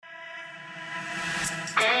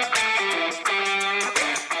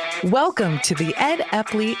Welcome to the Ed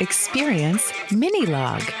Epley Experience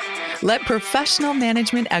Minilog. Let professional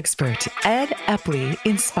management expert Ed Epley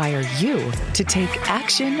inspire you to take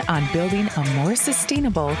action on building a more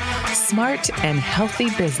sustainable, smart, and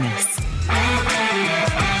healthy business.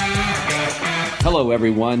 Hello,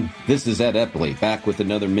 everyone. This is Ed Epley back with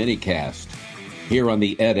another minicast here on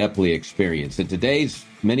the Ed Epley Experience. And today's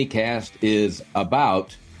minicast is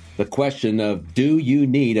about the question of, do you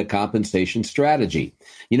need a compensation strategy?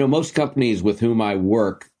 You know, most companies with whom I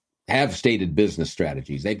work have stated business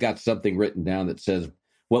strategies. They've got something written down that says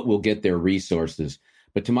what will get their resources.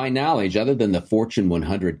 But to my knowledge, other than the Fortune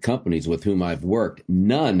 100 companies with whom I've worked,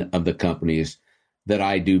 none of the companies that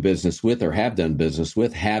I do business with or have done business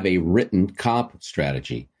with have a written comp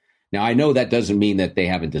strategy. Now, I know that doesn't mean that they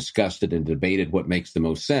haven't discussed it and debated what makes the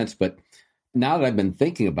most sense, but now that I've been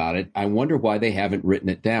thinking about it, I wonder why they haven't written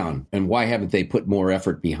it down and why haven't they put more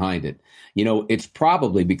effort behind it? You know, it's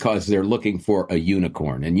probably because they're looking for a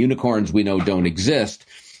unicorn, and unicorns we know don't exist,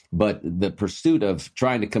 but the pursuit of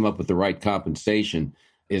trying to come up with the right compensation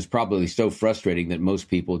is probably so frustrating that most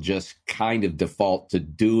people just kind of default to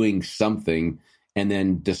doing something and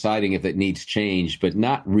then deciding if it needs change, but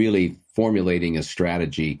not really formulating a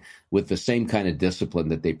strategy with the same kind of discipline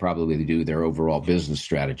that they probably do their overall business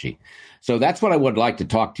strategy. So that's what I would like to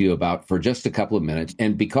talk to you about for just a couple of minutes.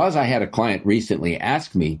 And because I had a client recently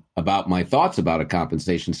ask me about my thoughts about a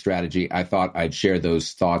compensation strategy, I thought I'd share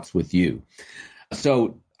those thoughts with you.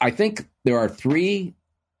 So I think there are three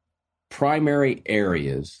primary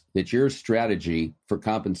areas that your strategy for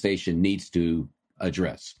compensation needs to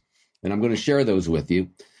address. And I'm going to share those with you.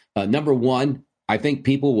 Number one, I think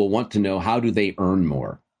people will want to know, how do they earn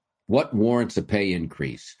more? What warrants a pay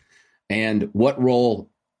increase? And what role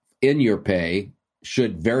in your pay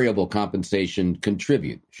should variable compensation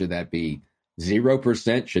contribute? Should that be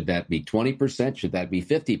 0%? Should that be 20%? Should that be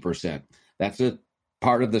 50%? That's a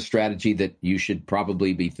part of the strategy that you should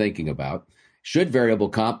probably be thinking about. Should variable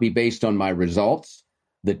comp be based on my results,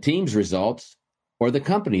 the team's results, or the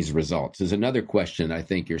company's results is another question I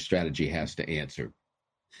think your strategy has to answer.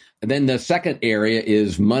 And then the second area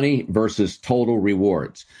is money versus total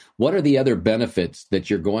rewards. What are the other benefits that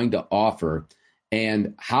you're going to offer,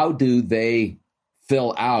 and how do they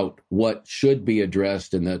fill out what should be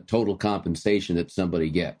addressed in the total compensation that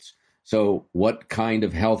somebody gets? So what kind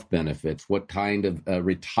of health benefits, what kind of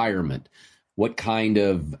retirement, what kind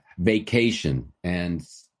of vacation and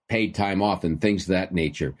paid time off and things of that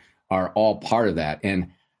nature are all part of that.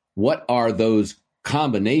 And what are those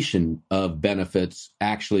combination of benefits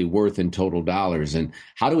actually worth in total dollars? And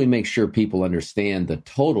how do we make sure people understand the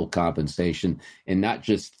total compensation and not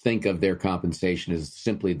just think of their compensation as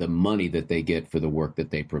simply the money that they get for the work that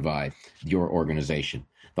they provide your organization?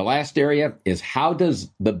 The last area is, how does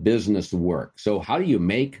the business work? So how do you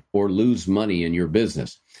make or lose money in your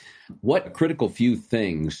business? What critical few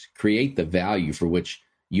things create the value for which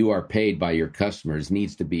you are paid by your customers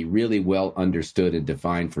needs to be really well understood and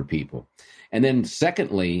defined for people. And then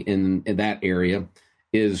secondly, in that area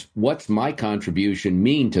is, what's my contribution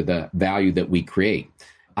mean to the value that we create?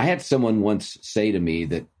 I had someone once say to me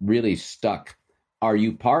that really stuck. Are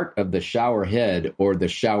you part of the shower head or the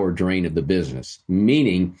shower drain of the business?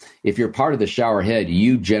 Meaning, if you're part of the shower head,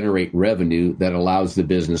 you generate revenue that allows the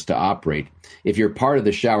business to operate. If you're part of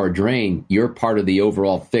the shower drain, you're part of the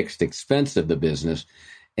overall fixed expense of the business.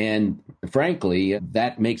 And frankly,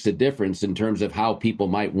 that makes a difference in terms of how people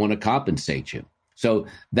might want to compensate you. So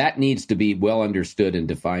that needs to be well understood and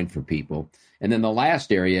defined for people. And then the last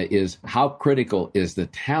area is, how critical is the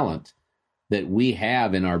talent that we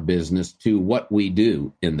have in our business to what we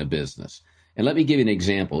do in the business? And let me give you an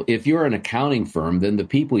example. If you're an accounting firm, then the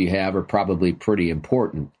people you have are probably pretty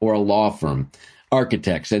important, or a law firm,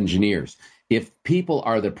 architects, engineers. If people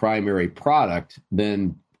are the primary product,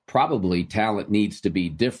 then probably talent needs to be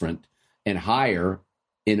different and higher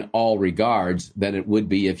in all regards than it would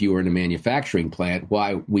be if you were in a manufacturing plant.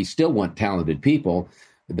 Why we still want talented people.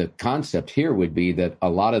 The concept here would be that a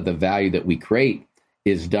lot of the value that we create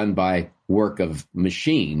is done by work of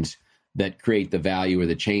machines that create the value or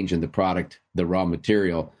the change in the product, the raw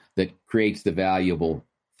material that creates the valuable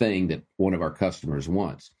thing that one of our customers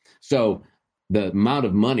wants. So the amount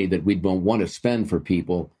of money that we'd want to spend for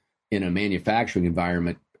people in a manufacturing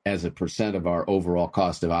environment as a percent of our overall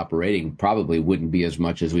cost of operating probably wouldn't be as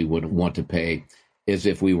much as we would want to pay as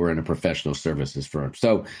if we were in a professional services firm.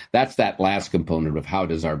 So that's that last component of, how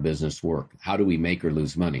does our business work? How do we make or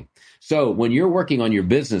lose money? So when you're working on your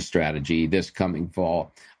business strategy this coming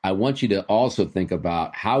fall, I want you to also think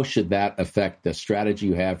about, how should that affect the strategy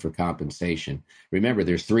you have for compensation? Remember,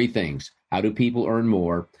 there's three things. How do people earn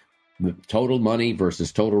more? the total money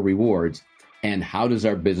versus total rewards, and how does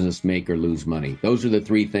our business make or lose money? Those are the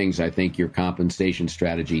three things I think your compensation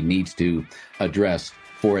strategy needs to address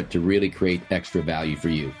for it to really create extra value for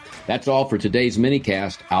you. That's all for today's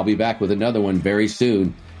minicast. I'll be back with another one very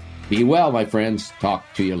soon. Be well, my friends. Talk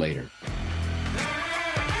to you later.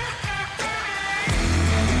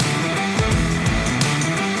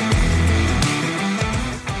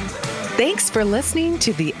 Thanks for listening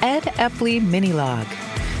to the Ed Epley Minilog.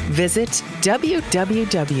 Visit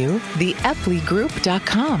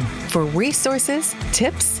www.theepleygroup.com for resources,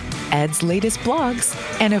 tips, Ed's latest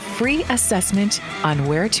blogs, and a free assessment on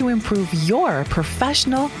where to improve your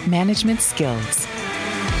professional management skills.